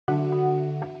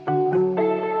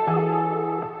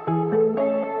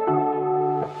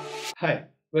Hi,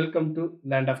 welcome to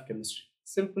Land of Chemistry.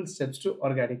 Simple steps to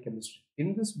organic chemistry.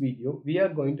 In this video, we are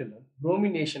going to learn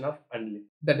bromination of aniline.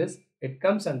 That is, it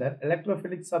comes under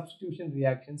electrophilic substitution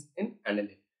reactions in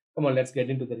aniline. Come on, let's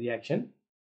get into the reaction.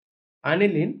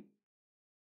 Aniline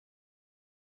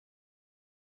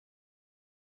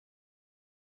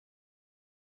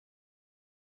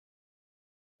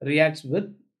reacts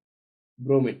with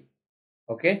bromine.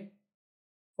 Okay,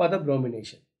 for the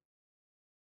bromination.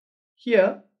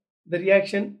 Here, the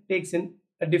reaction takes in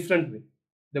a different way.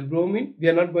 The bromine, we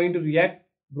are not going to react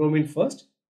bromine first.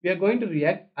 We are going to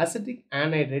react acetic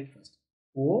anhydride first.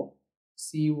 COCH3.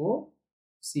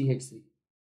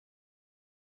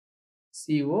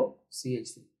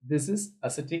 COCH3. This is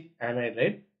acetic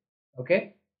anhydride.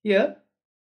 Okay. Here,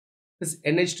 this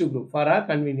NH2 group. For our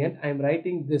convenience, I am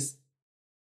writing this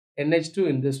NH2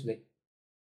 in this way.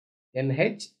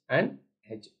 NH and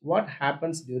H. What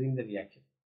happens during the reaction?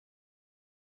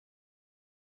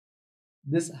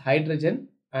 This hydrogen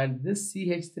and this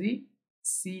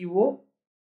CH3COO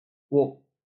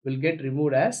will get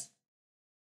removed as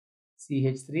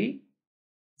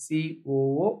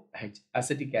CH3COOH,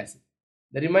 acetic acid.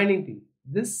 The remaining thing,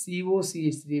 this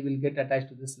COCH3 will get attached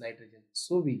to this nitrogen.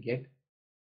 So we get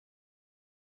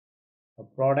a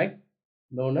product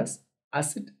known as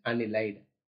acetanilide.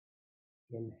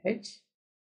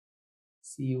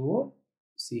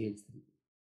 NHCOCH3.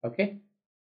 Okay.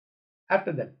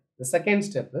 After that, the second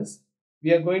step is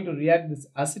we are going to react this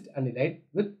acetanilide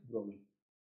with bromine.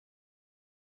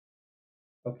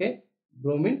 Okay.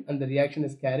 Bromine, and the reaction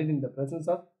is carried in the presence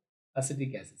of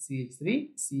acetic acid,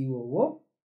 CH3COOH.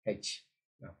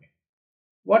 Okay.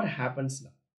 What happens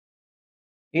now?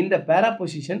 In the para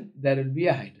position, there will be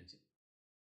a hydrogen.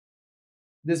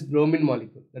 This bromine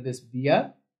molecule, that is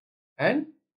Br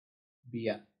and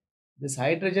Br. This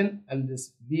hydrogen and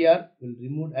this Br will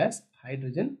removed as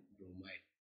hydrogen bromide.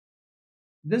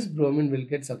 This bromine will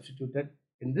get substituted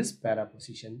in this para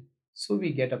position. So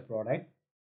we get a product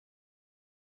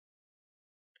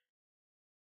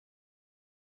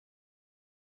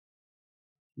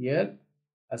here,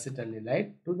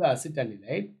 acetanilide. To the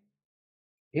acetanilide,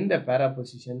 in the para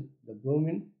position, the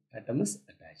bromine atom is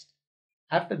attached.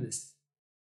 After this,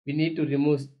 we need to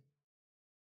remove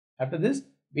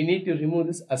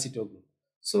this aceto group.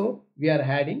 So we are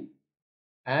adding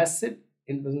acid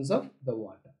in presence of the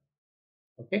water.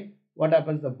 Okay, what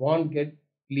happens? The bond get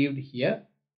cleaved here.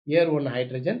 Here one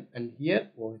hydrogen and here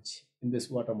OH in this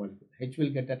water molecule. H will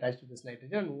get attached to this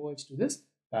nitrogen and OH to this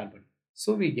carbon.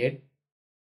 So we get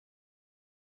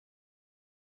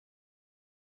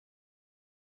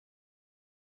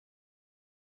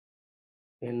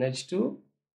NH2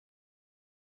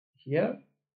 here,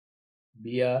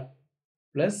 Br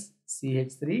plus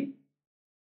CH3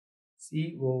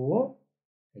 COOH,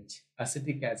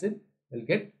 acetic acid will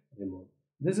get removed.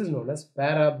 This is known as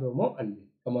para-bromo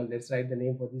aniline. Come on, let's write the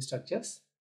name for these structures.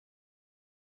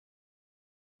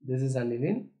 This is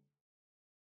aniline.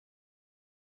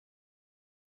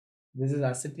 This is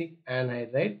acetic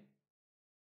anhydride.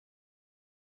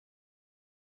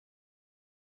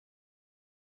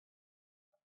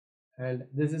 And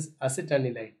this is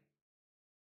acetanilide.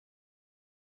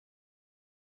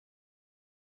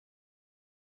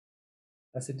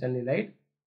 Acetanilide.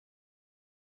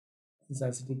 This is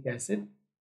acetic acid.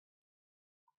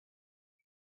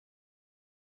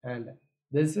 And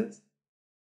this is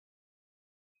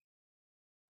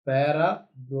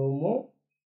para-bromo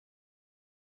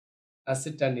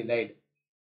acetanilide.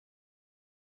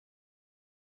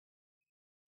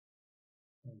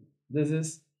 This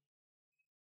is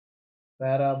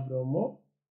para-bromo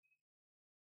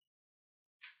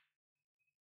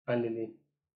aniline.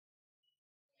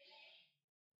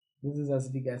 This is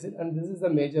acetic acid, and this is the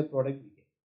major product we get.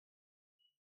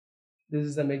 This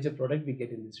is the major product we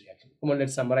get in this reaction. Come on,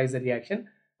 let's summarize the reaction.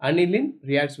 Aniline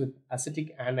reacts with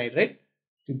acetic anhydride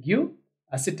to give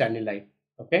acetanilide.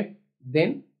 Okay.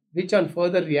 Then, which on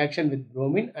further reaction with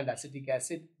bromine and acetic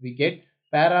acid, we get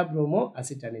para-bromo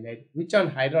acetanilide. Which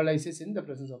on hydrolysis in the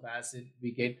presence of acid,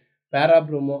 we get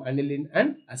para-bromo aniline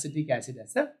and acetic acid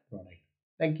as a product.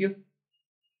 Thank you.